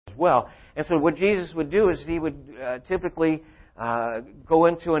well. And so what Jesus would do is he would typically go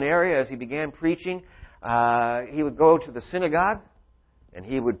into an area as he began preaching. He would go to the synagogue and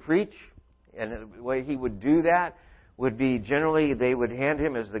he would preach. And the way he would do that would be generally they would hand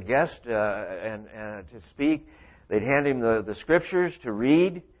him as the guest and to speak. They'd hand him the Scriptures to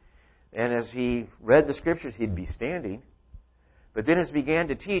read. And as he read the Scriptures, he'd be standing. But then as he began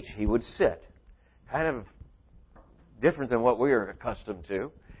to teach, he would sit. Kind of different than what we are accustomed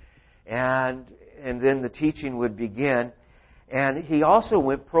to. And then the teaching would begin. And he also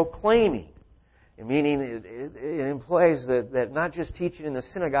went proclaiming. Meaning it implies that not just teaching in the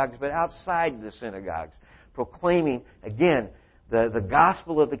synagogues, but outside the synagogues. Proclaiming, again, the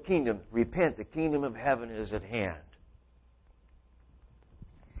gospel of the kingdom. Repent, the kingdom of heaven is at hand.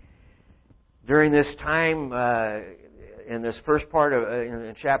 During this time, in this first part of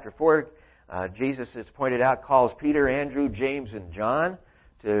in chapter 4, Jesus, as pointed out, calls Peter, Andrew, James, and John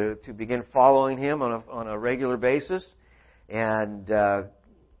to begin following him on a regular basis. And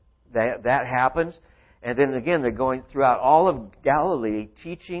that happens. And then again, they're going throughout all of Galilee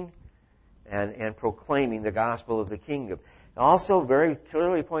teaching and proclaiming the gospel of the kingdom. It also very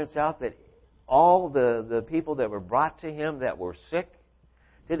clearly points out that all the people that were brought to him that were sick,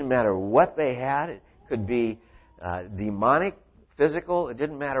 didn't matter what they had. It could be demonic, physical. It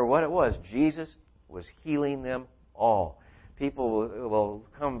didn't matter what it was. Jesus was healing them all. People will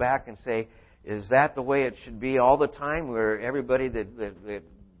come back and say, is that the way it should be all the time, where everybody that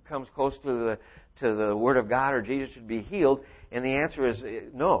comes close to the Word of God or Jesus should be healed? And the answer is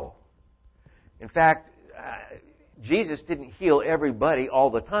no. In fact, Jesus didn't heal everybody all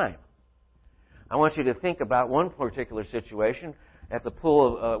the time. I want you to think about one particular situation at the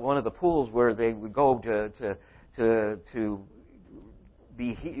pool, one of the pools where they would go to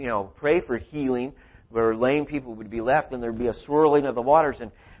be, pray for healing, where lame people would be left, and there'd be a swirling of the waters.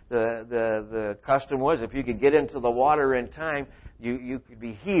 And the custom was, if you could get into the water in time, you could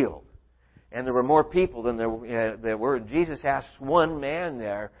be healed. And there were more people than there were. Jesus asked one man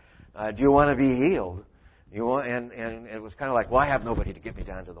there, "Do you want to be healed?" And it was kind of like, well, I have nobody to get me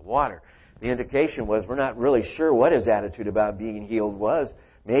down to the water. The indication was we're not really sure what his attitude about being healed was.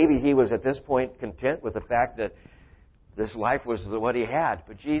 Maybe he was at this point content with the fact that this life was what he had.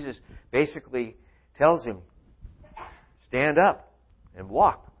 But Jesus basically tells him, stand up and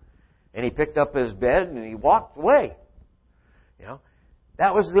walk. And he picked up his bed and he walked away.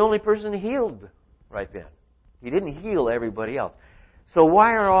 That was the only person healed right then. He didn't heal everybody else. So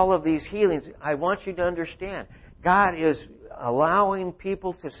why are all of these healings? I want you to understand. God is allowing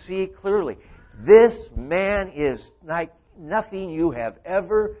people to see clearly. This man is like nothing you have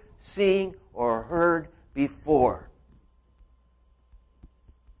ever seen or heard before.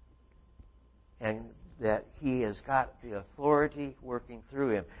 And that he has got the authority working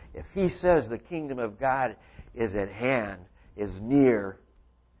through him. If he says the kingdom of God is at hand, is near,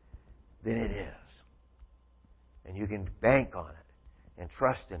 then it is. And you can bank on it and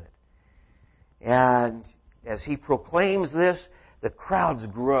trust in it. And as he proclaims this, the crowds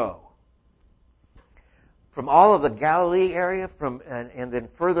grow. From all of the Galilee area, and then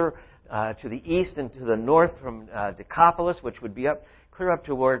further to the east and to the north from Decapolis, which would be clear up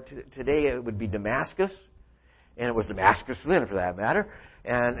to where today it would be Damascus, and it was Damascus then, for that matter,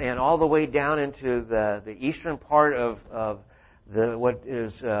 and all the way down into the eastern part of what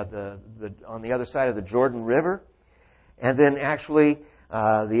is on the other side of the Jordan River, and then actually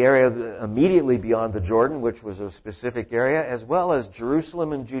the area immediately beyond the Jordan, which was a specific area, as well as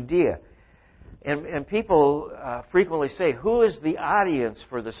Jerusalem and Judea. And people frequently say, who is the audience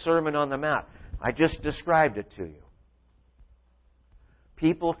for the Sermon on the Mount? I just described it to you.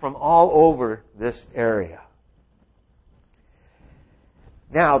 People from all over this area.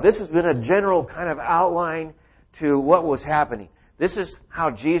 Now, this has been a general kind of outline to what was happening. This is how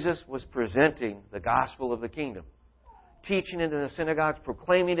Jesus was presenting the gospel of the kingdom. Teaching it in the synagogues,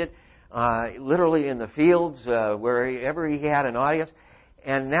 proclaiming it literally in the fields, wherever he had an audience.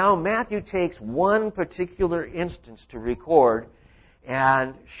 And now Matthew takes one particular instance to record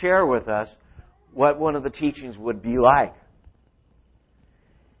and share with us what one of the teachings would be like.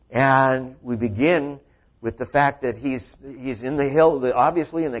 And we begin with the fact that he's in the hill,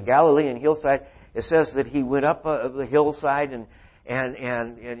 obviously in the Galilean hillside. It says that he went up the hillside, and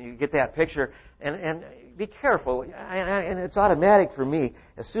you get that picture. And be careful, and it's automatic for me.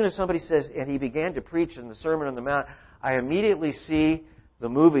 As soon as somebody says, and he began to preach in the Sermon on the Mount, I immediately see the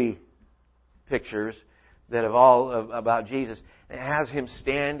movie pictures that have all about Jesus. It has him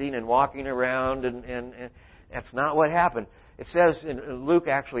standing and walking around, and that's not what happened. It says, and Luke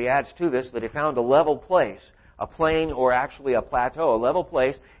actually adds to this, that he found a level place, a plain or actually a plateau, a level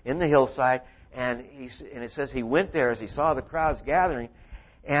place in the hillside. And it says he went there as he saw the crowds gathering.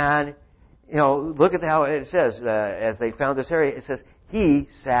 And, look at how it says, as they found this area, it says, he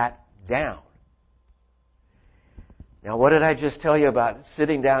sat down. Now, what did I just tell you about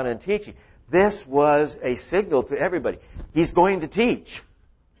sitting down and teaching? This was a signal to everybody. He's going to teach.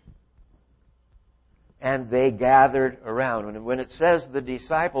 And they gathered around. And when it says the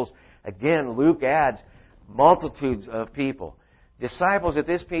disciples, again, Luke adds multitudes of people. Disciples at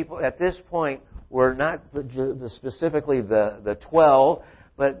this point were not specifically the 12,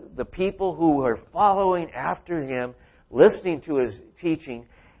 but the people who were following after him, listening to his teaching,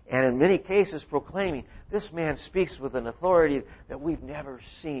 and in many cases proclaiming, this man speaks with an authority that we've never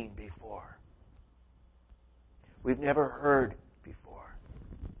seen before. We've never heard before.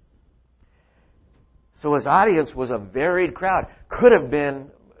 So his audience was a varied crowd. Could have been,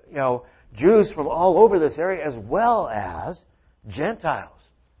 Jews from all over this area as well as Gentiles.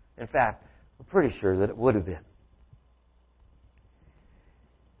 In fact, we're pretty sure that it would have been.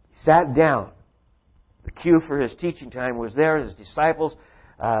 He sat down. The cue for his teaching time was there. His disciples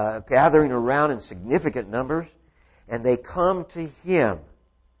gathering around in significant numbers. And they come to him,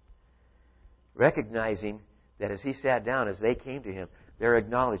 recognizing that as he sat down, as they came to him, they're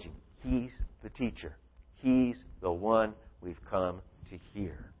acknowledging he's the teacher. He's the one we've come to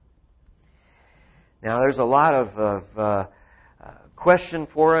hear. Now, there's a lot of question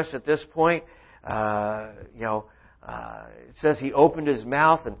for us at this point. It says he opened his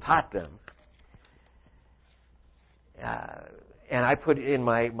mouth and taught them. And I put in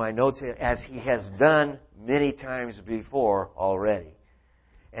my notes, as he has done many times before already.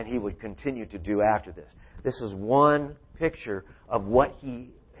 And he would continue to do after this. This is one picture of what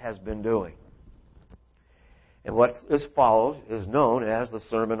he has been doing. And what this follows is known as the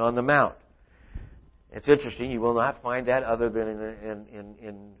Sermon on the Mount. It's interesting, you will not find that other than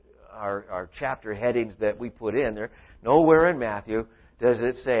in our chapter headings that we put in there. Nowhere in Matthew does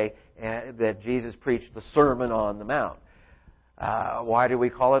it say that Jesus preached the Sermon on the Mount. Why do we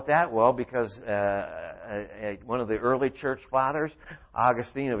call it that? Well, because one of the early church fathers,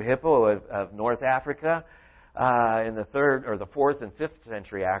 Augustine of Hippo of North Africa, in the 3rd or the 4th and 5th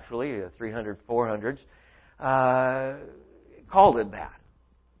century, actually, 300s, 400s, called it that.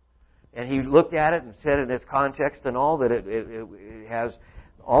 And he looked at it and said in its context and all that it has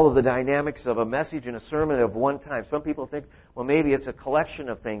all of the dynamics of a message and a sermon of one time. Some people think, well, maybe it's a collection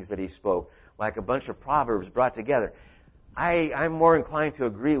of things that he spoke, like a bunch of proverbs brought together. I'm more inclined to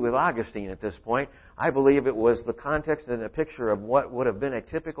agree with Augustine at this point. I believe it was the context and a picture of what would have been a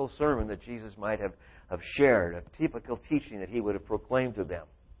typical sermon that Jesus might have shared, a typical teaching that he would have proclaimed to them.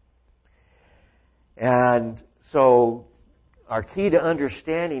 And so our key to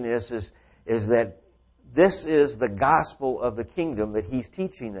understanding this is that this is the gospel of the kingdom that he's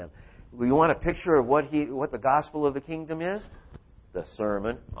teaching them. We want a picture of what the gospel of the kingdom is? The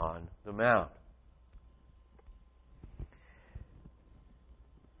Sermon on the Mount.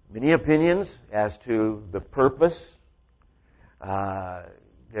 Many opinions as to the purpose. I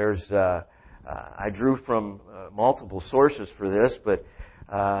drew from multiple sources for this, but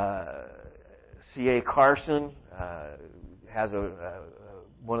C.A. Carson has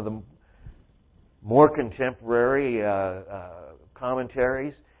one of the more contemporary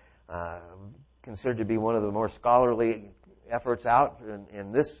commentaries, considered to be one of the more scholarly efforts out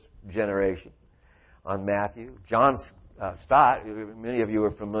in this generation on Matthew. John Stott, many of you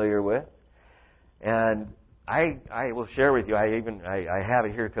are familiar with, and I will share with you. I have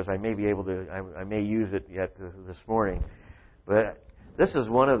it here because I may be able to. I may use it yet this morning, but this is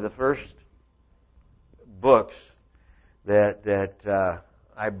one of the first books that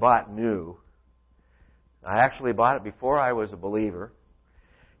I bought new. I actually bought it before I was a believer,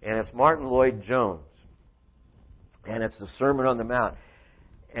 and it's Martin Lloyd-Jones, and it's the Sermon on the Mount.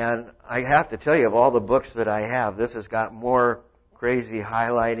 And I have to tell you, of all the books that I have, this has got more crazy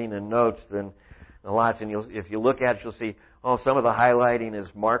highlighting and notes than lots. And if you look at it, you'll see, some of the highlighting is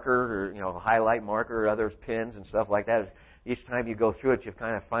marker or highlight marker, others pins and stuff like that. Each time you go through it, you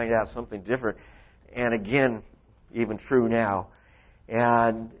kind of find out something different. And again, even true now.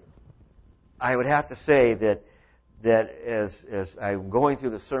 And I would have to say that as I'm going through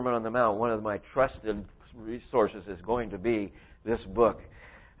the Sermon on the Mount, one of my trusted resources is going to be this book.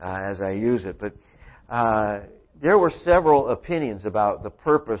 As I use it. But there were several opinions about the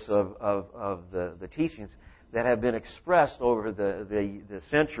purpose of the teachings that have been expressed over the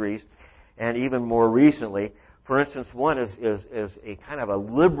centuries and even more recently. For instance, one is a kind of a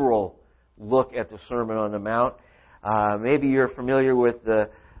liberal look at the Sermon on the Mount. Maybe you're familiar with the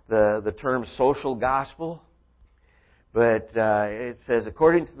term social gospel. But it says,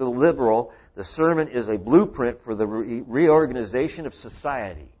 according to the liberal, the sermon is a blueprint for the reorganization of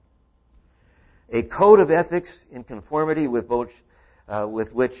society. A code of ethics in conformity with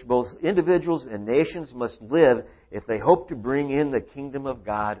which both individuals and nations must live if they hope to bring in the kingdom of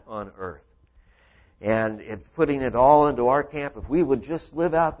God on earth. And putting it all into our camp, if we would just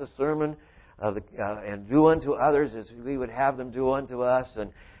live out the sermon and do unto others as we would have them do unto us,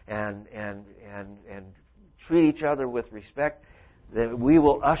 and treat each other with respect, then we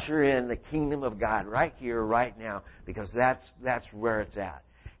will usher in the kingdom of God right here, right now, because that's where it's at.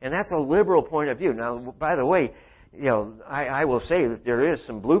 And that's a liberal point of view. Now, by the way, I will say that there is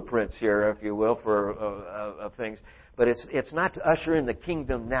some blueprints here, if you will, for of things, but it's not to usher in the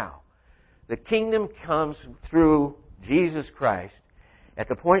kingdom now. The kingdom comes through Jesus Christ. At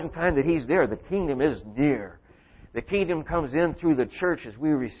the point in time that He's there, the kingdom is near. The kingdom comes in through the church as we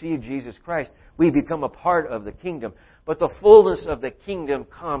receive Jesus Christ. We become a part of the kingdom. But the fullness of the kingdom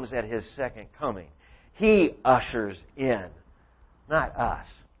comes at His second coming. He ushers in, not us.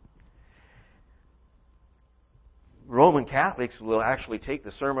 Roman Catholics will actually take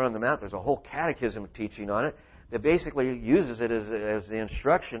the Sermon on the Mount. There's a whole catechism teaching on it that basically uses it as the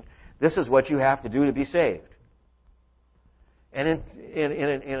instruction. This is what you have to do to be saved. And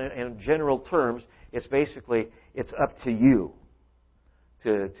in general terms, it's basically, it's up to you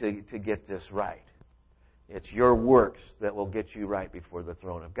to get this right. It's your works that will get you right before the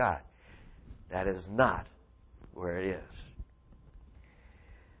throne of God. That is not where it is.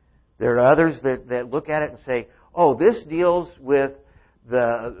 There are others that look at it and say, oh, this deals with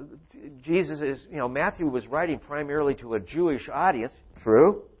Matthew was writing primarily to a Jewish audience.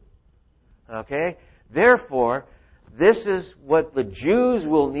 True. Okay? Therefore, this is what the Jews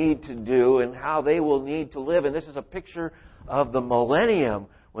will need to do and how they will need to live. And this is a picture of the millennium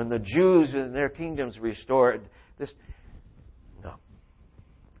when the Jews and their kingdoms restored. No,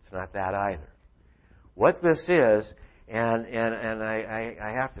 it's not that either. What this is, and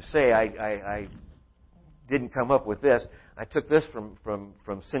I have to say, I didn't come up with this. I took this from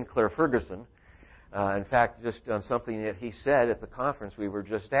Sinclair Ferguson. In fact, just on something that he said at the conference we were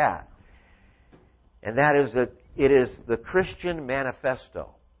just at. And that is that it is the Christian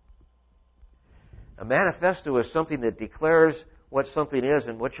manifesto. A manifesto is something that declares what something is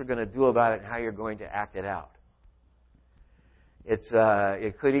and what you're going to do about it and how you're going to act it out.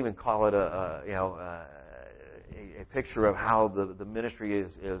 It could even call it a picture of how the ministry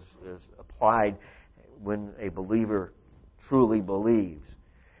is applied when a believer truly believes.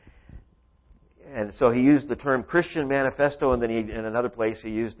 And so he used the term Christian manifesto, and then in another place he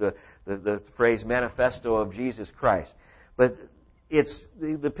used the phrase manifesto of Jesus Christ. But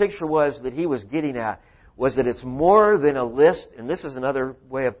the picture was that he was getting at was that it's more than a list, and this is another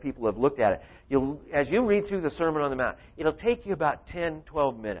way of people have looked at it. As you read through the Sermon on the Mount, it'll take you about 10,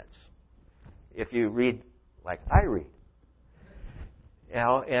 12 minutes if you read like I read.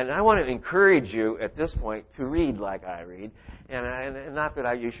 And I want to encourage you at this point to read like I read, and not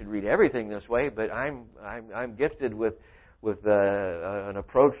that you should read everything this way, but I'm gifted with an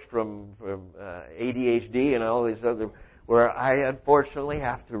approach from ADHD and all these other, where I unfortunately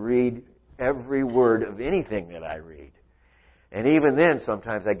have to read every word of anything that I read. And even then,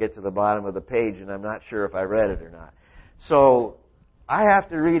 sometimes I get to the bottom of the page and I'm not sure if I read it or not. So I have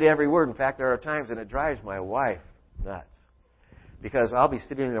to read every word. In fact, there are times when it drives my wife nuts, because I'll be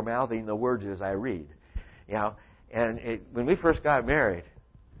sitting there mouthing the words as I read. And when we first got married,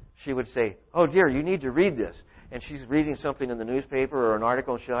 she would say, "Oh dear, you need to read this." And she's reading something in the newspaper or an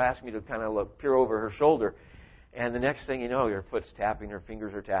article, and she'll ask me to kind of peer over her shoulder. And the next thing you know, her foot's tapping, her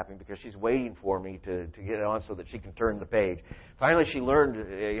fingers are tapping, because she's waiting for me to get it on so that she can turn the page. Finally, she learned,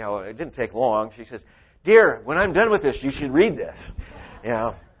 it didn't take long. She says, "Dear, when I'm done with this, you should read this."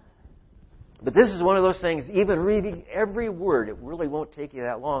 But this is one of those things, even reading every word, it really won't take you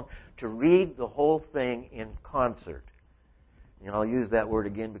that long to read the whole thing in concert. I'll use that word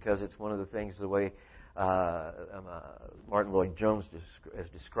again because it's one of the things, the way Martin Lloyd-Jones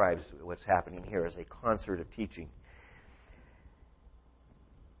describes what's happening here as a concert of teaching.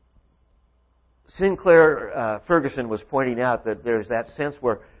 Sinclair Ferguson was pointing out that there's that sense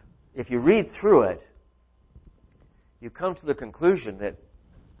where if you read through it, you come to the conclusion that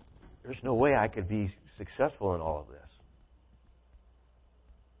there's no way I could be successful in all of this.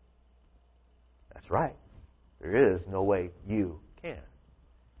 That's right. There is no way you can.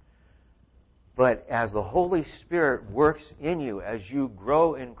 But as the Holy Spirit works in you, as you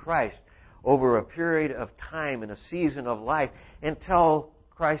grow in Christ over a period of time and a season of life until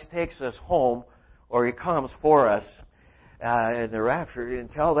Christ takes us home or He comes for us in the rapture,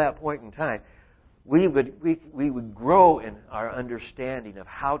 until that point in time, we would grow in our understanding of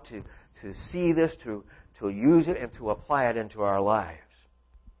how to see this, to use it, and to apply it into our lives.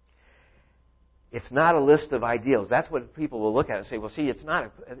 It's not a list of ideals. That's what people will look at and say, well, see, it's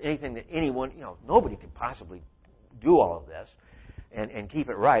not anything that anyone, nobody can possibly do all of this and keep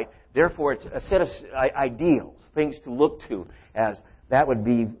it right. Therefore, it's a set of ideals, things to look to, as that would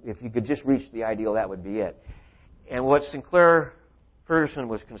be, if you could just reach the ideal, that would be it. And what Sinclair Ferguson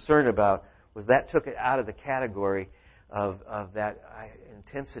was concerned about was that took it out of the category of that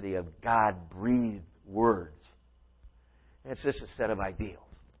intensity of God-breathed words. And it's just a set of ideals.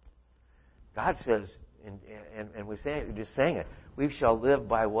 God says, and we just sang it, we shall live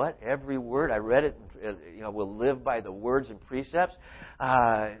by what? Every word. I read it, we'll live by the words and precepts.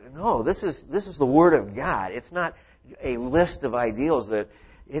 No, this is the Word of God. It's not a list of ideals.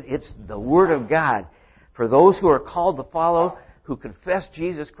 It's the Word of God. For those who are called to follow, who confess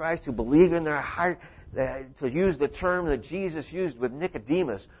Jesus Christ, who believe in their heart, to use the term that Jesus used with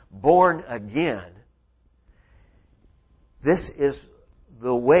Nicodemus, born again. This is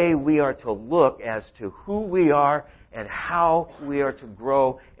the way we are to look as to who we are and how we are to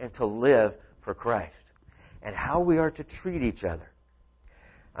grow and to live for Christ, and how we are to treat each other.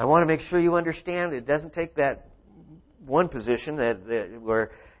 I want to make sure you understand it doesn't take that one position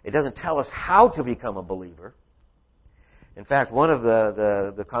where it doesn't tell us how to become a believer. In fact, one of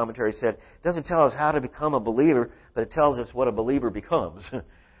the commentaries said, it doesn't tell us how to become a believer, but it tells us what a believer becomes.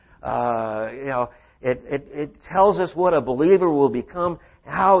 It tells us what a believer will become,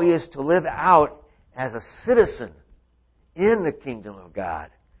 how he is to live out as a citizen in the kingdom of God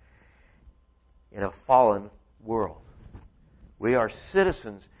in a fallen world. We are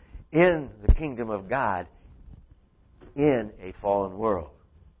citizens in the kingdom of God in a fallen world.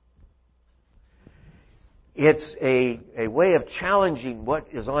 It's a way of challenging what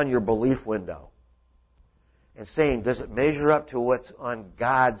is on your belief window and saying, does it measure up to what's on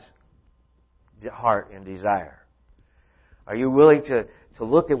God's heart and desire? Are you willing to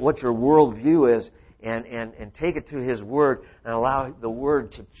look at what your worldview is and take it to His Word and allow the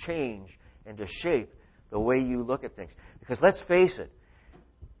Word to change and to shape the way you look at things? Because let's face it,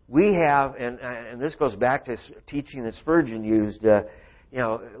 we have, and this goes back to teaching that Spurgeon used,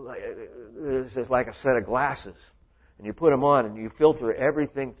 it's like a set of glasses. And you put them on and you filter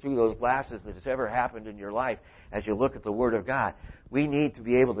everything through those glasses that has ever happened in your life as you look at the Word of God. We need to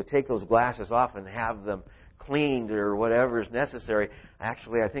be able to take those glasses off and have them cleaned or whatever is necessary.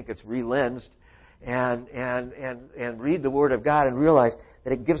 Actually, I think it's relensed and read the Word of God and realize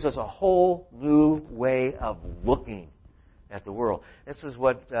that it gives us a whole new way of looking at the world. This is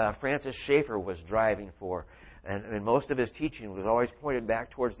what Francis Schaeffer was driving for. And most of his teaching was always pointed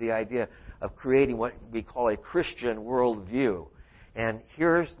back towards the idea of creating what we call a Christian worldview. And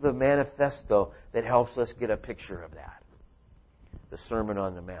here's the manifesto that helps us get a picture of that. The Sermon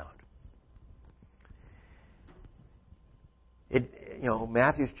on the Mount.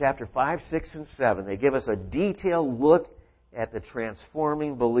 Matthew chapter 5, 6, and 7, they give us a detailed look at the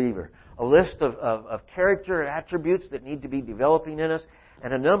transforming believer. A list of character and attributes that need to be developing in us,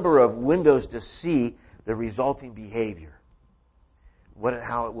 and a number of windows to see the resulting behavior.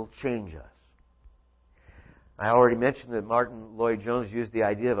 How it will change us. I already mentioned that Martin Lloyd-Jones used the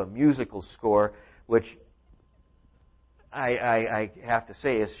idea of a musical score, which I have to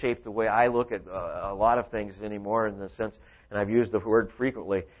say has shaped the way I look at a lot of things anymore, in the sense, and I've used the word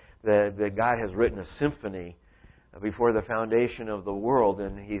frequently, that God has written a symphony before the foundation of the world,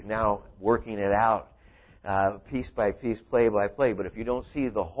 and He's now working it out piece by piece, play by play. But if you don't see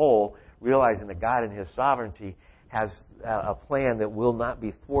the whole, realizing that God in His sovereignty has a plan that will not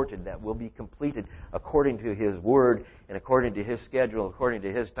be thwarted, that will be completed according to His Word and according to His schedule, according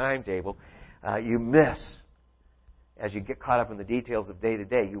to His timetable, you miss as you get caught up in the details of day to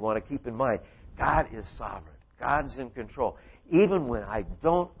day. You want to keep in mind, God is sovereign. God's in control. Even when I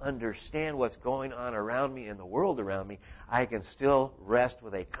don't understand what's going on around me in the world around me, I can still rest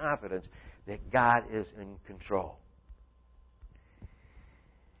with a confidence that God is in control.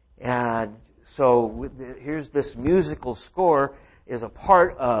 And so here's this musical score is a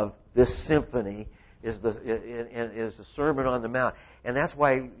part of this symphony, is the Sermon on the Mount. And that's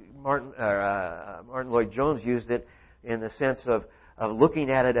why Martin Lloyd-Jones used it in the sense of looking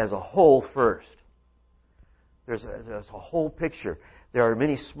at it as a whole first. There's a whole picture. There are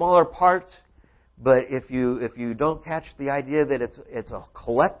many smaller parts, but if you don't catch the idea that it's a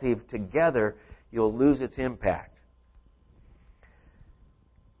collective together, you'll lose its impact.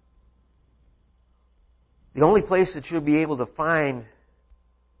 The only place that you'll be able to find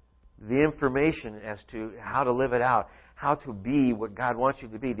the information as to how to live it out, how to be what God wants you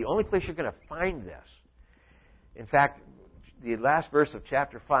to be. The only place you're going to find this, in fact, the last verse of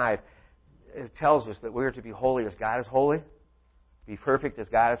chapter 5, it tells us that we are to be holy as God is holy, be perfect as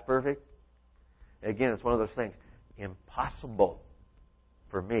God is perfect. And again, it's one of those things, impossible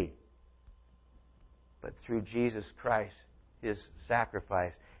for me. But through Jesus Christ, His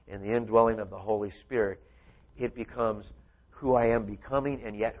sacrifice, and the indwelling of the Holy Spirit, it becomes who I am becoming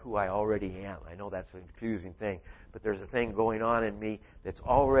and yet who I already am. I know that's a confusing thing, but there's a thing going on in me that's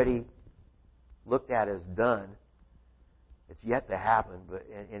already looked at as done. It's yet to happen,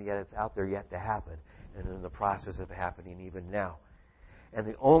 and yet it's out there yet to happen, and in the process of happening even now. And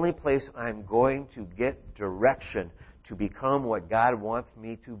the only place I'm going to get direction to become what God wants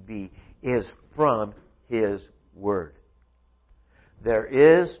me to be is from His Word. There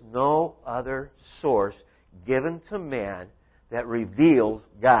is no other source given to man that reveals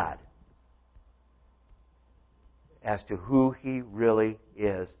God as to who He really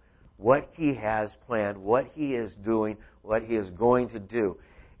is, what He has planned, what He is doing, what He is going to do.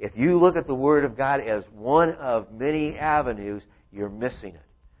 If you look at the Word of God as one of many avenues, you're missing it.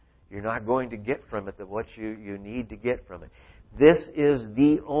 You're not going to get from it what you need to get from it. This is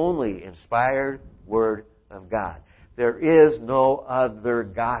the only inspired Word of God. There is no other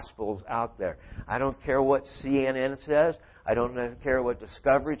Gospels out there. I don't care what CNN says. I don't care what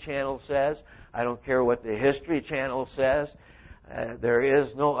Discovery Channel says. I don't care what the History Channel says. There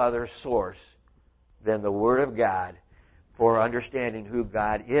is no other source than the Word of God for understanding who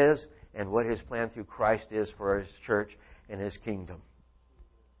God is and what His plan through Christ is for His church and His kingdom.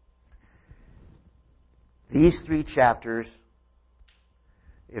 These 3 chapters,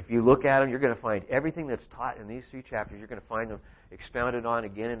 if you look at them, you're going to find everything that's taught in these 3 chapters, you're going to find them expounded on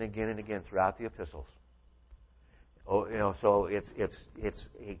again and again and again throughout the epistles. So it's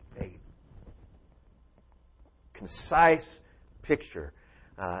a concise picture.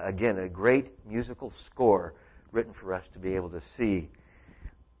 Again, a great musical score written for us to be able to see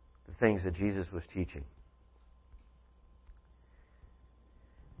the things that Jesus was teaching.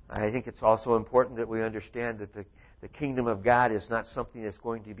 I think it's also important that we understand that the kingdom of God is not something that's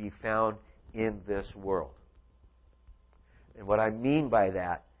going to be found in this world. And what I mean by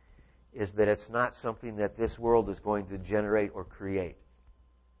that is that it's not something that this world is going to generate or create.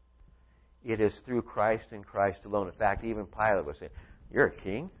 It is through Christ and Christ alone. In fact, even Pilate was saying, "You're a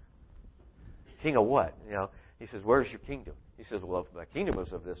king? King of what?" He says, "Where's your kingdom?" He says, "Well, if my kingdom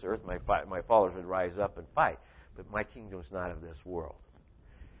was of this earth, my followers would rise up and fight. But my kingdom is not of this world."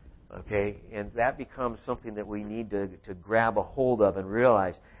 Okay, and that becomes something that we need to grab a hold of and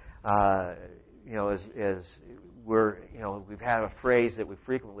realize. As we've had a phrase that we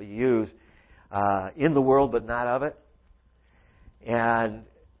frequently use, in the world but not of it. And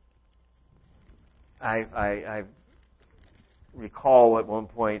I recall at one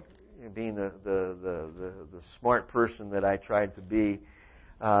point being the smart person that I tried to be,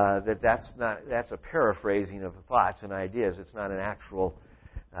 that's a paraphrasing of thoughts and ideas. It's not an actual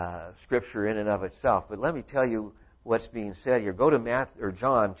Scripture in and of itself. But let me tell you what's being said here. Go to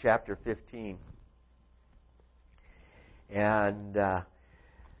John chapter 15. And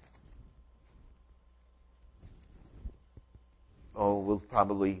we'll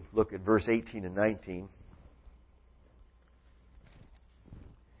probably look at verse 18 and 19.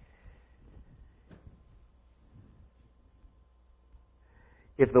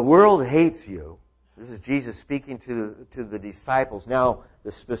 If the world hates you, this is Jesus speaking to the disciples, now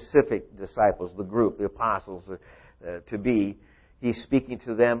the specific disciples, the group, the apostles to be. He's speaking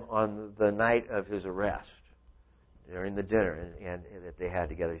to them on the night of His arrest, during the dinner and that they had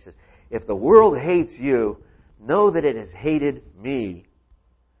together. He says, "If the world hates you, know that it has hated me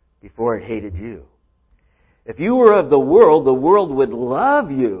before it hated you. If you were of the world would love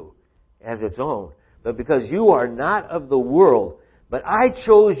you as its own. But because you are not of the world, but I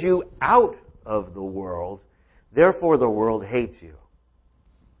chose you out of the world, therefore the world hates you."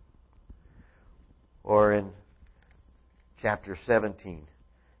 Or in chapter 17,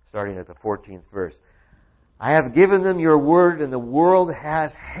 starting at the 14th verse, "I have given them your word, and the world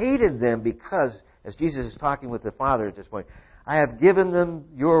has hated them because," as Jesus is talking with the Father at this point, "I have given them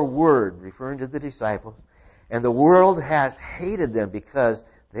your word," referring to the disciples, "and the world has hated them because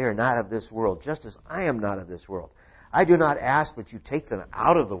they are not of this world, just as I am not of this world. I do not ask that you take them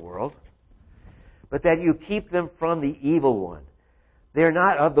out of the world, but that you keep them from the evil one. They are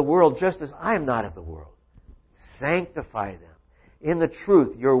not of the world, just as I am not of the world. Sanctify them in the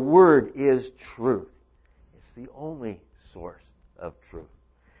truth. Your word is truth." It's the only source of truth.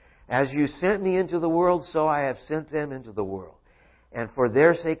 "As you sent me into the world, so I have sent them into the world. And for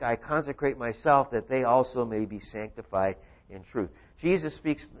their sake I consecrate myself, that they also may be sanctified in truth. Jesus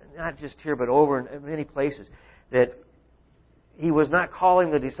speaks, not just here, but over in many places, that He was not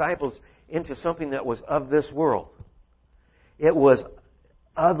calling the disciples into something that was of this world. It was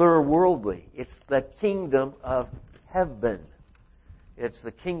otherworldly. It's the kingdom of heaven. It's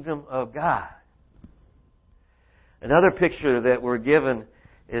the kingdom of God. Another picture that we're given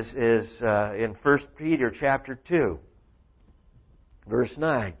is in 1 Peter chapter 2, verse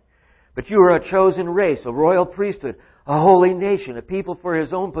 9. But you are a chosen race, a royal priesthood, a holy nation, a people for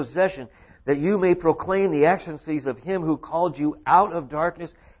His own possession, that you may proclaim the excellencies of Him who called you out of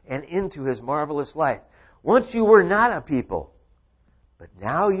darkness and into His marvelous light. Once you were not a people, but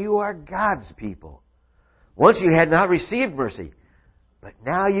now you are God's people. Once you had not received mercy, but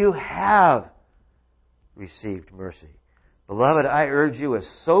now you have received mercy. Beloved, I urge you as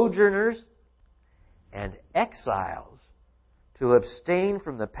sojourners and exiles to abstain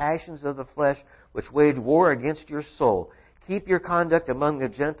from the passions of the flesh which wage war against your soul. Keep your conduct among the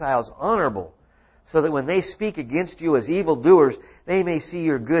Gentiles honorable, so that when they speak against you as evildoers, they may see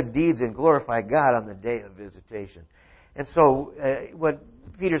your good deeds and glorify God on the day of visitation. And so, what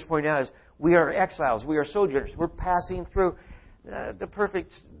Peter's pointing out is, we are exiles, we are sojourners. We're passing through the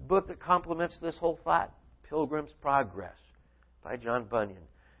perfect book that complements this whole thought, Pilgrim's Progress, by John Bunyan,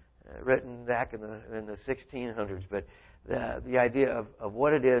 written back in the 1600s. But the idea of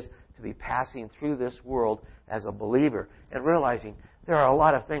what it is to be passing through this world as a believer, and realizing there are a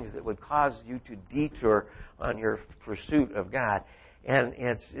lot of things that would cause you to detour on your pursuit of God. And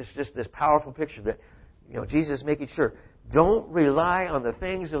it's just this powerful picture that, Jesus is making sure, don't rely on the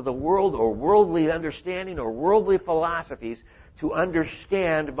things of the world or worldly understanding or worldly philosophies to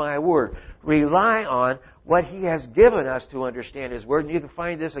understand my Word. Rely on what He has given us to understand His Word. And you can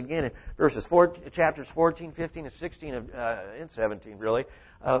find this again in chapters 14, 15, and 16, and 17, really,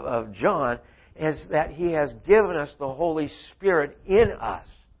 of John, is that He has given us the Holy Spirit in us.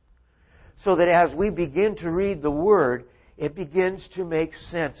 So that as we begin to read the Word, it begins to make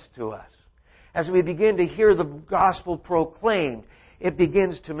sense to us. As we begin to hear the gospel proclaimed, it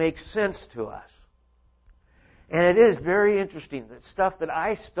begins to make sense to us. And it is very interesting, that stuff that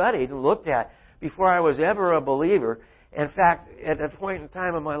I studied and looked at before I was ever a believer. In fact, at a point in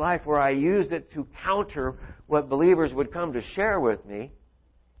time in my life where I used it to counter what believers would come to share with me,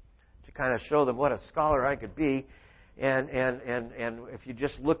 to kind of show them what a scholar I could be. And if you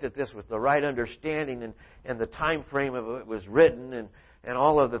just looked at this with the right understanding and the time frame of it was written and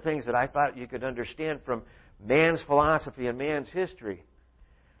all of the things that I thought you could understand from man's philosophy and man's history.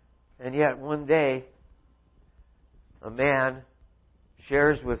 And yet one day, a man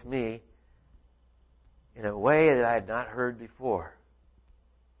shares with me in a way that I had not heard before.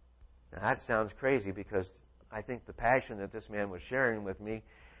 Now that sounds crazy, because I think the passion that this man was sharing with me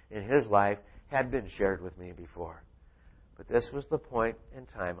in his life had been shared with me before. But this was the point in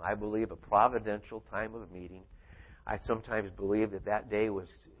time, I believe, a providential time of meeting. I sometimes believe that day was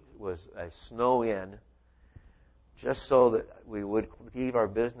a snow-in, just so that we would leave our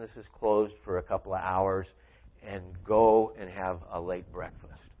businesses closed for a couple of hours and go and have a late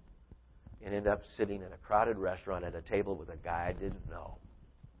breakfast. And end up sitting in a crowded restaurant at a table with a guy I didn't know.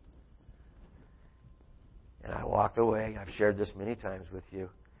 And I walked away. I've shared this many times with you.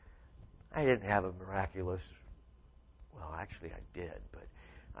 I didn't have a miraculous... Well, actually I did, but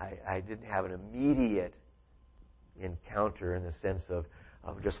I didn't have an immediate encounter in the sense of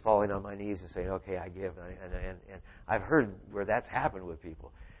just falling on my knees and saying, okay, I give. And I've heard where that's happened with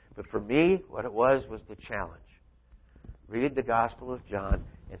people. But for me, what it was the challenge. Read the Gospel of John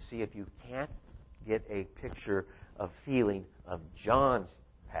and see if you can't get a picture of feeling of John's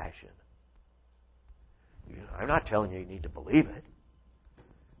passion. I'm not telling you need to believe it.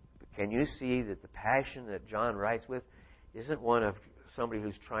 But can you see that the passion that John writes with isn't one of somebody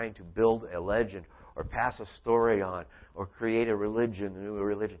who's trying to build a legend or pass a story on or create a religion, a new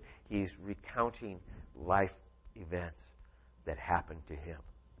religion. He's recounting life events that happened to him.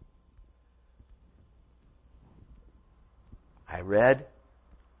 I read,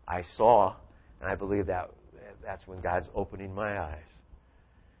 I saw, and I believe that's when God's opening my eyes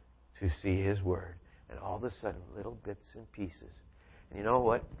to see His Word. And all of a sudden, little bits and pieces. And you know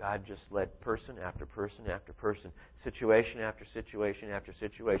what? God just led person after person after person, situation after situation after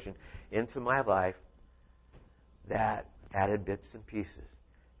situation into my life that added bits and pieces.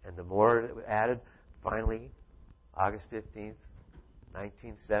 And the more it added, finally, August 15th,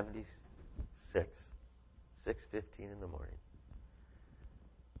 1976, 6:15 in the morning,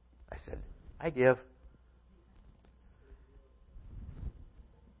 I said, I give.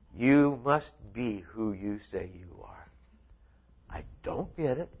 You must be who you say you are. I don't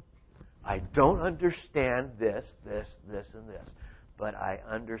get it. I don't understand this, and this. But I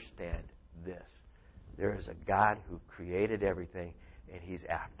understand this. There is a God who created everything, and He's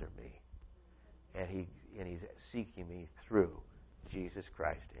after me. And He's seeking me through Jesus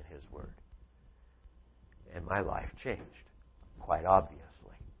Christ and His Word. And my life changed, quite obviously.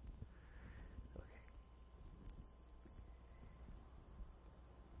 Okay.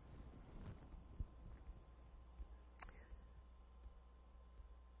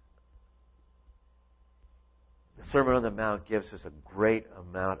 The Sermon on the Mount gives us a great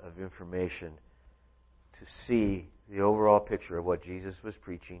amount of information to see the overall picture of what Jesus was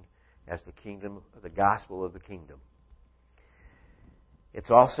preaching as the kingdom, the gospel of the kingdom. It's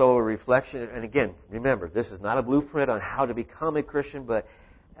also a reflection, and again, remember, this is not a blueprint on how to become a Christian, but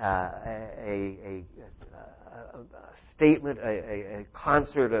a statement, a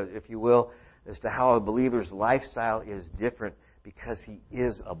concert, if you will, as to how a believer's lifestyle is different because he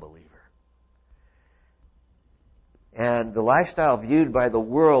is a believer. And the lifestyle viewed by the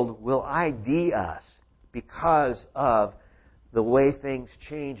world will ID us because of the way things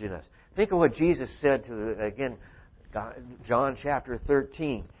change in us. Think of what Jesus said to, John chapter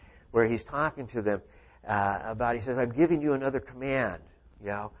 13, where He's talking to them about, He says, I'm giving you another command,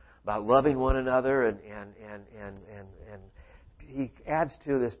 about loving one another, and He adds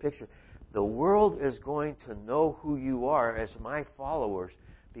to this picture, the world is going to know who you are as my followers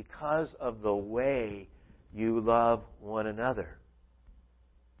because of the way you love one another.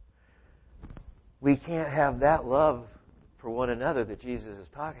 We can't have that love for one another that Jesus is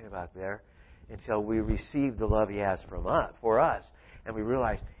talking about there until we receive the love He has for us. And we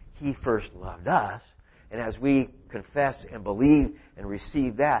realize He first loved us. And as we confess and believe and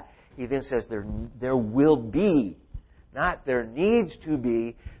receive that, He then says there will be, not there needs to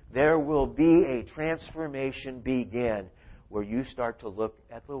be, there will be a transformation begin where you start to look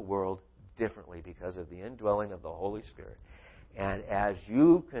at the world differently because of the indwelling of the Holy Spirit. And as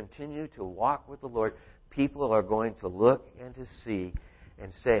you continue to walk with the Lord, people are going to look and to see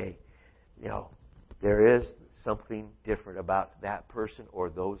and say, there is something different about that person or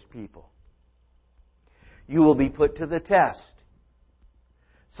those people. You will be put to the test.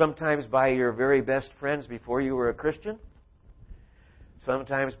 Sometimes by your very best friends before you were a Christian.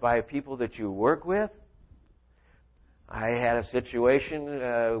 Sometimes by people that you work with. I had a situation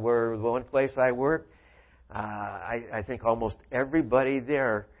where one place I worked, I think almost everybody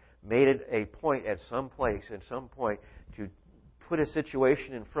there made it a point at some point to put a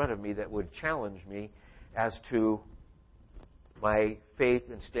situation in front of me that would challenge me as to my faith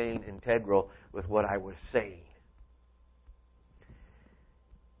in staying integral with what I was saying.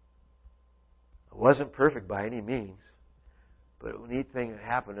 I wasn't perfect by any means, but a neat thing that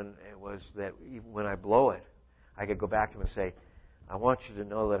happened was that even when I blow it, I could go back to him and say, I want you to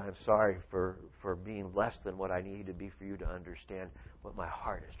know that I'm sorry for being less than what I need to be for you to understand what my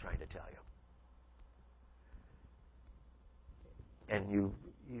heart is trying to tell you. And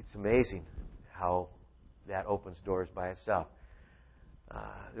it's amazing how that opens doors by itself.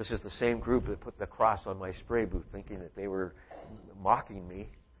 This is the same group that put the cross on my spray booth thinking that they were mocking me.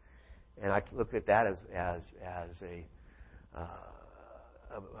 And I looked at that as a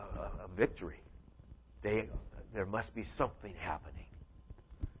victory. There must be something happening.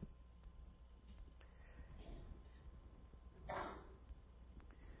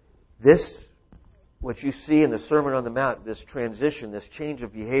 This, what you see in the Sermon on the Mount, this transition, this change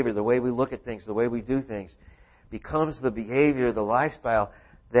of behavior, the way we look at things, the way we do things, becomes the behavior, the lifestyle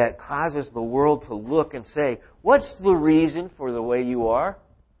that causes the world to look and say, what's the reason for the way you are?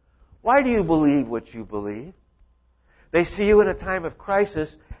 Why do you believe what you believe? They see you in a time of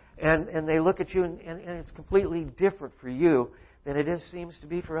crisis, and they look at you, and it's completely different for you than it seems to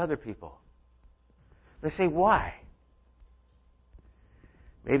be for other people. They say, why?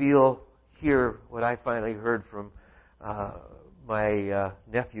 Maybe you'll hear what I finally heard from my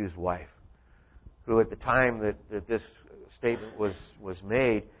nephew's wife, who at the time that this statement was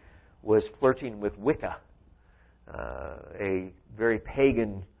made was flirting with Wicca, a very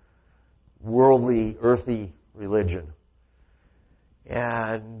pagan, worldly, earthy religion.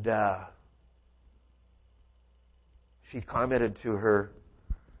 And she commented to her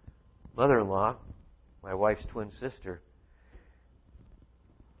mother-in-law, my wife's twin sister,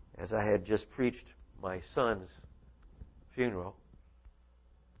 as I had just preached my son's funeral.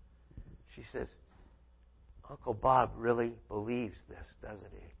 She says, Uncle Bob really believes this,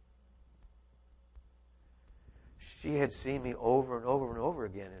 doesn't he? She had seen me over and over and over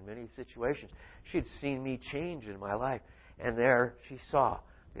again in many situations. She had seen me change in my life. And there she saw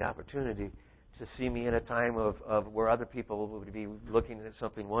the opportunity to see me in a time of where other people would be looking at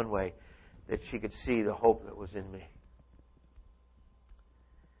something one way, that she could see the hope that was in me.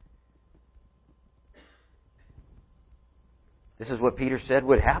 This is what Peter said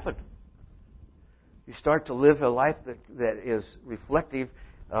would happen. You start to live a life that is reflective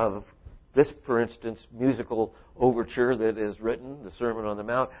of this, for instance, musical overture that is written, the Sermon on the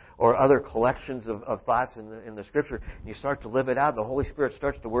Mount, or other collections of thoughts in the Scripture. And you start to live it out. The Holy Spirit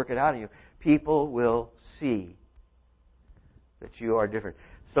starts to work it out in you. People will see that you are different.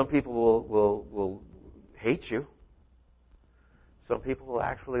 Some people will hate you. Some people will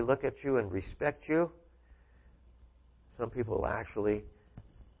actually look at you and respect you. Some people will actually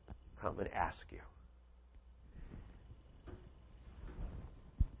come and ask you.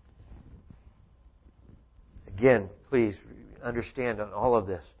 Again, please understand on all of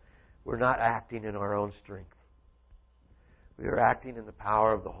this, we're not acting in our own strength. We are acting in the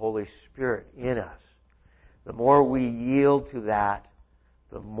power of the Holy Spirit in us. The more we yield to that,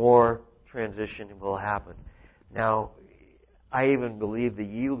 the more transition will happen. Now, I even believe the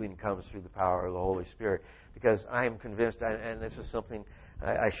yielding comes through the power of the Holy Spirit, because I am convinced, and this is something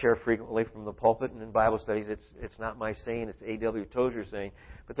I share frequently from the pulpit and in Bible studies. It's not my saying, it's A.W. Tozer's saying.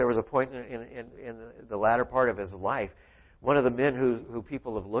 But there was a point in the latter part of his life, one of the men who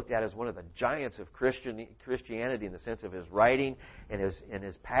people have looked at as one of the giants of Christianity in the sense of his writing and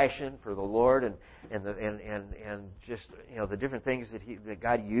his passion for the Lord and just the different things that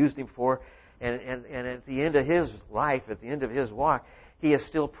God used him for. And at the end of his life, at the end of his walk, he is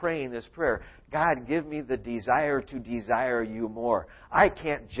still praying this prayer. God, give me the desire to desire you more. I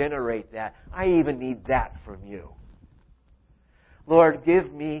can't generate that. I even need that from you. Lord,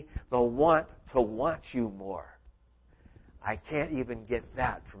 give me the want to want you more. I can't even get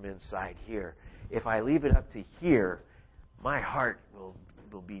that from inside here. If I leave it up to here, my heart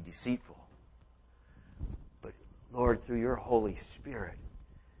will be deceitful. But Lord, through your Holy Spirit,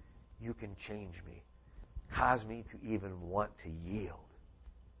 you can change me. Cause me to even want to yield.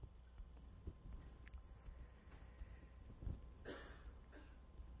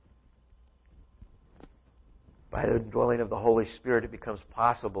 By the indwelling of the Holy Spirit, it becomes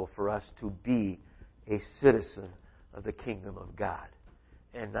possible for us to be a citizen of the kingdom of God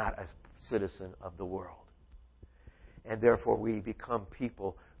and not a citizen of the world. And therefore, we become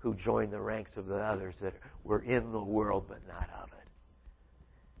people who join the ranks of the others that were in the world but not of it.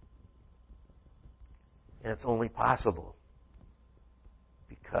 And it's only possible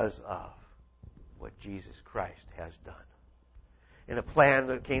because of what Jesus Christ has done. In a plan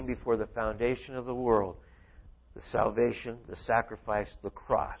that came before the foundation of the world, the salvation, the sacrifice, the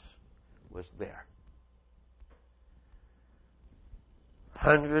cross was there.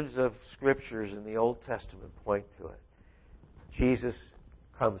 Hundreds of scriptures in the Old Testament point to it. Jesus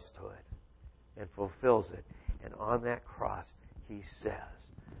comes to it and fulfills it. And on that cross, he says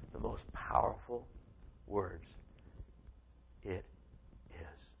the most powerful words, "It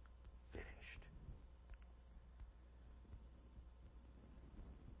is finished."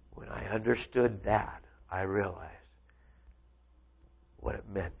 When I understood that, I realized what it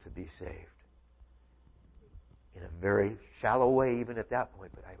meant to be saved. In a very shallow way, even at that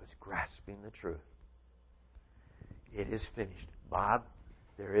point, but I was grasping the truth. It is finished. Bob,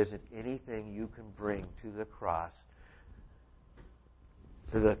 there isn't anything you can bring to the cross,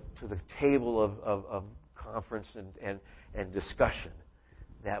 to the table of conference and discussion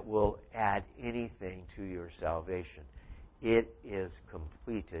that will add anything to your salvation. It is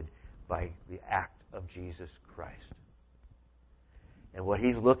completed by the act of Jesus Christ. And what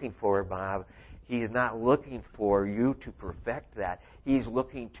he's looking for, Bob, he's not looking for you to perfect that. He's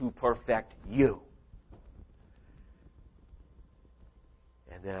looking to perfect you.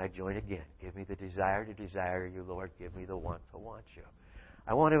 And then I join again. Give me the desire to desire you, Lord. Give me the want to want you.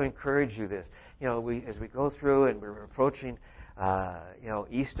 I want to encourage you this. As we go through and we're approaching,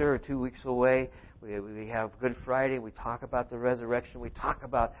 Easter, 2 weeks away. We have Good Friday. We talk about the resurrection. We talk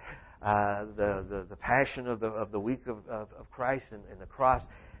about the passion of the week of Christ and the cross,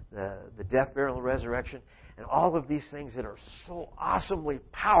 the death, burial, and resurrection, and all of these things that are so awesomely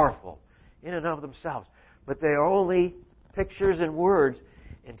powerful in and of themselves. But they are only pictures and words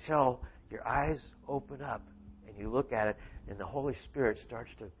until your eyes open up and you look at it, and the Holy Spirit starts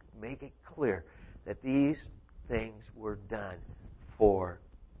to make it clear that these things were done for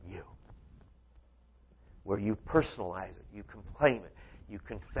you. Where you personalize it, you claim it, you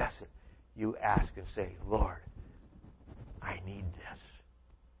confess it, you ask and say, Lord, I need this.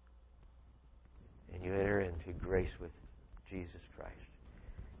 And you enter into grace with Jesus Christ,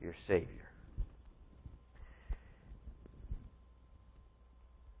 your Savior.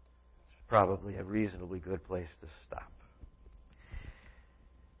 probably a reasonably good place to stop.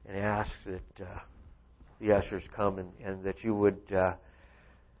 And ask that the ushers come and that you would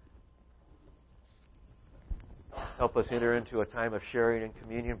help us enter into a time of sharing and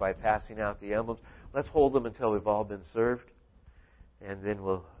communion by passing out the emblems. Let's hold them until we've all been served, and then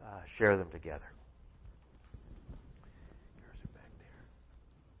we'll share them together. Yours are back there.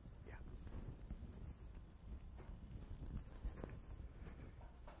 Yeah.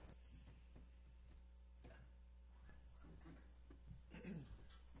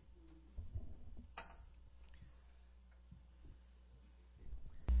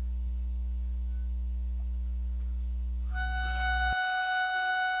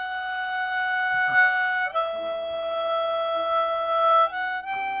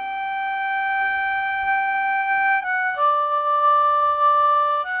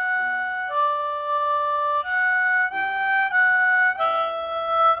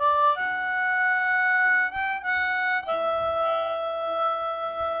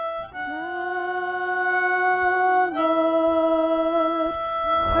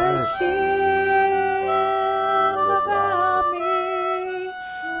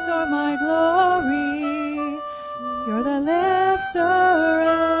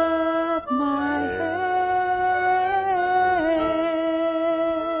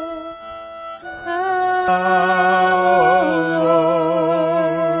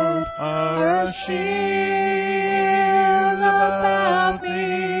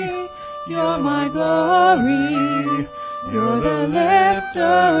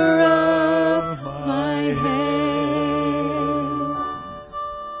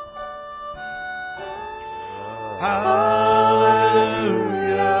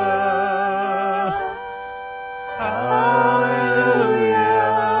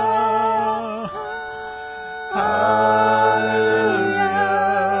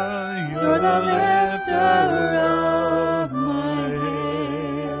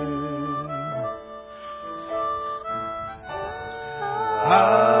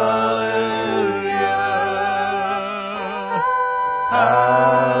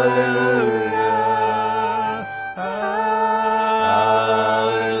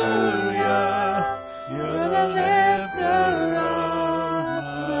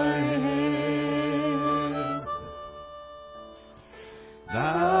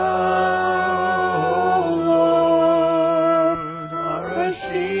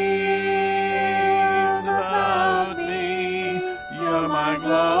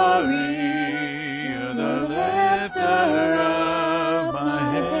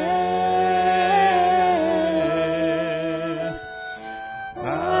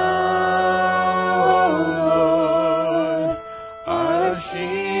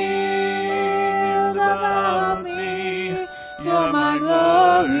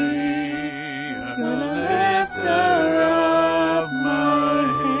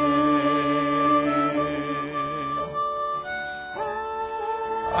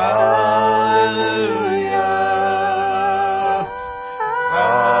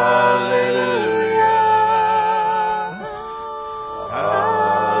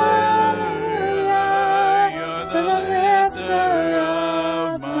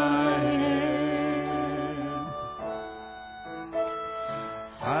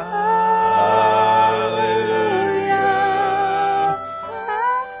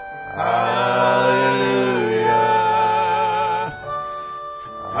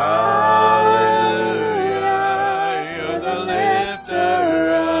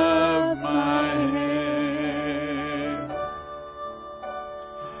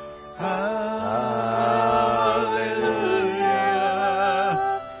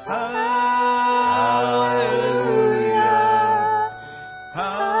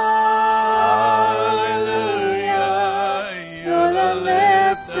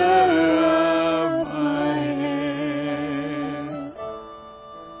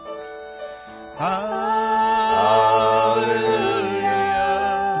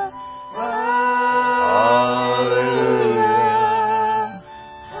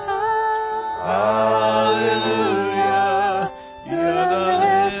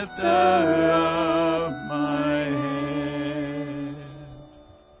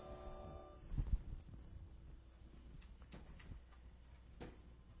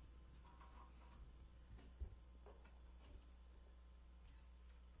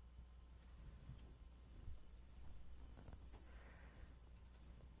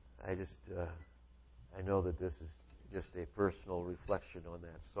 I know that this is just a personal reflection on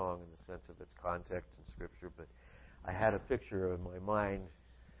that song in the sense of its context in Scripture, but I had a picture in my mind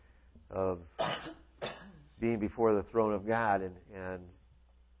of being before the throne of God, and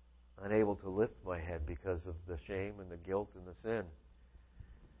unable to lift my head because of the shame and the guilt and the sin.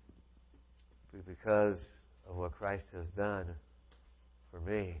 But because of what Christ has done for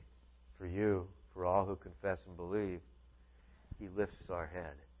me, for you, for all who confess and believe, He lifts our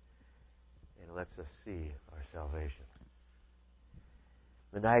head and lets us see our salvation.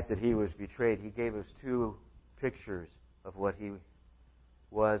 The night that He was betrayed, He gave us two pictures of what He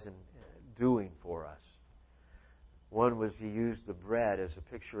was doing for us. One was He used the bread as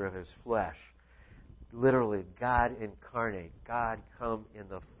a picture of His flesh. Literally, God incarnate, God come in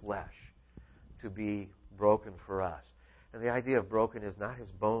the flesh to be broken for us. And the idea of broken is not His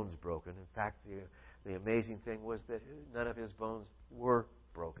bones broken. In fact, the amazing thing was that none of His bones were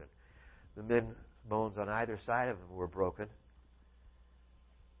broken. The men's bones on either side of Him were broken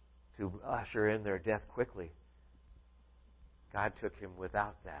to usher in their death quickly. God took Him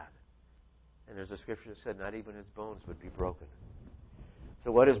without that. And there's a scripture that said not even His bones would be broken.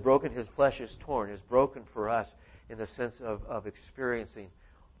 So what is broken? His flesh is torn. Is broken for us in the sense of experiencing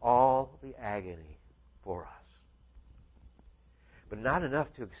all the agony for us. But not enough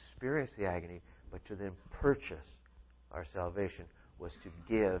to experience the agony, but to then purchase our salvation was to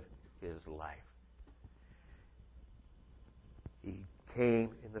give His life. He came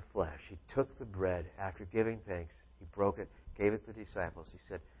in the flesh. He took the bread after giving thanks. He broke it, gave it to the disciples. He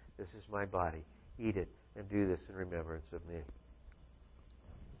said, "This is my body. Eat it and do this in remembrance of me."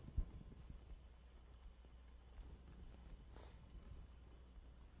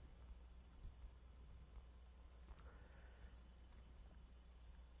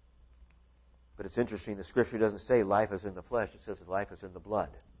 But it's interesting, the Scripture doesn't say life is in the flesh. It says life is in the blood.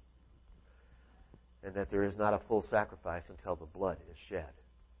 And that there is not a full sacrifice until the blood is shed.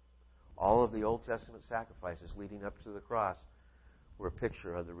 All of the Old Testament sacrifices leading up to the cross were a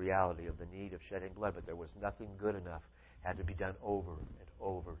picture of the reality of the need of shedding blood. But there was nothing good enough. It had to be done over and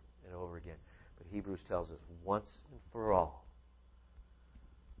over and over again. But Hebrews tells us once and for all,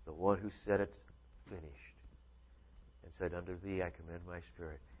 the one who said it's finished and said, "Unto thee I commend my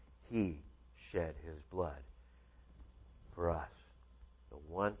spirit," He shed His blood for us. The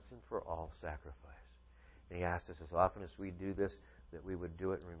once and for all sacrifice. And He asked us as often as we do this, that we would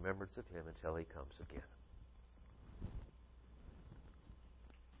do it in remembrance of Him until He comes again.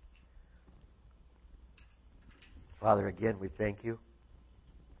 Father, again, we thank You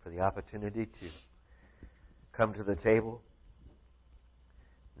for the opportunity to come to the table,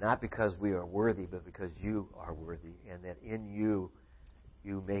 not because we are worthy, but because You are worthy, and that in You,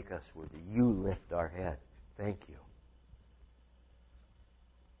 You make us worthy. You lift our head. Thank You.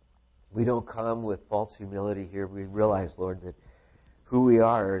 We don't come with false humility here. We realize, Lord, that who we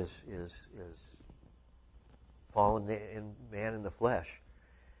are is fallen man in the flesh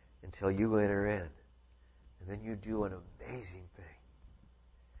until You enter in. And then You do an amazing thing.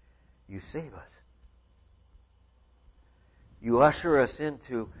 You save us. You usher us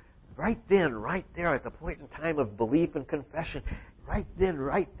into, right then, right there, at the point in time of belief and confession, right then,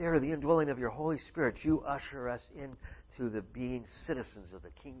 right there, the indwelling of Your Holy Spirit, You usher us into the being citizens of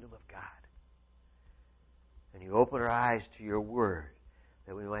the kingdom of God. And You open our eyes to Your Word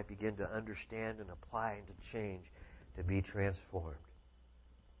that we might begin to understand and apply and to change, to be transformed.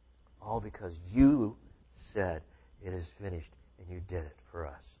 All because You said, "It is finished," and You did it for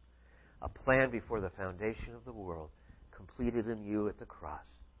us. A plan before the foundation of the world, completed in You at the cross,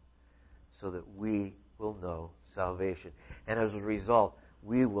 so that we will know salvation. And as a result,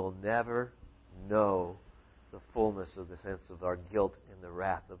 we will never know the fullness of the sense of our guilt and the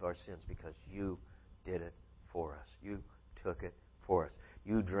wrath of our sins, because You did it for us. You took it for us.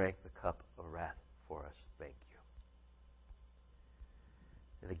 You drank the cup of wrath for us. Thank You.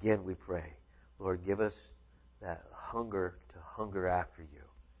 And again we pray, Lord, give us that hunger to hunger after You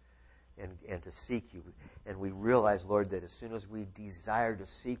and to seek You. And we realize, Lord, that as soon as we desire to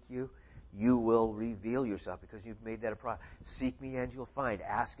seek You, You will reveal Yourself, because You've made that a promise. Seek Me and you'll find.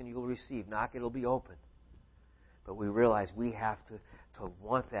 Ask and you'll receive. Knock, it'll be open. But we realize we have to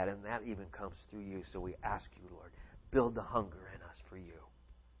want that, and that even comes through You. So we ask You, Lord, build the hunger in us for You.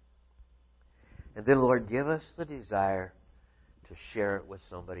 And then, Lord, give us the desire to share it with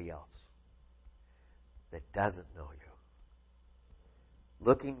somebody else that doesn't know You.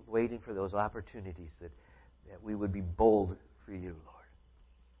 Waiting for those opportunities that we would be bold for You, Lord.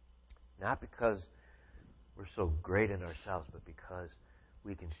 Not because we're so great in ourselves, but because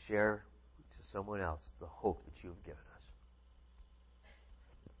we can share to someone else the hope that You've given us.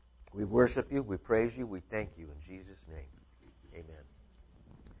 We worship You, we praise You, we thank You in Jesus' name. Amen.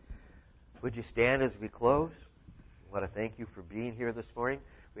 Would you stand as we close? I want to thank you for being here this morning.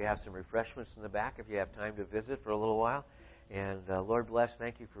 We have some refreshments in the back if you have time to visit for a little while. And Lord bless,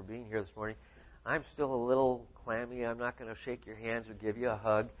 thank you for being here this morning. I'm still a little clammy. I'm not going to shake your hands or give you a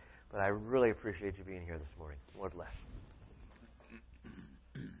hug, but I really appreciate you being here this morning. Lord bless.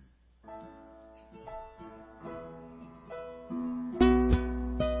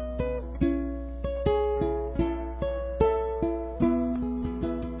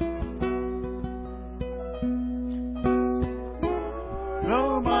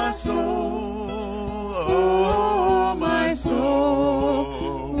 Oh, my soul, oh, my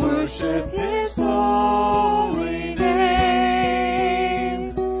soul, worship His holy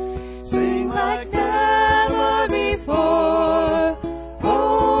name. Sing like never before.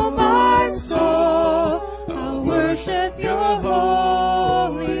 Oh, my soul, I'll worship Your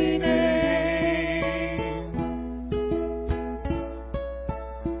holy name.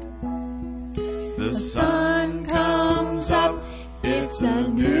 The sun comes up. It's a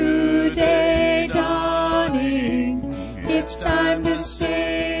new day dawning. It's time to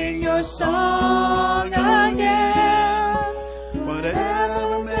sing your song.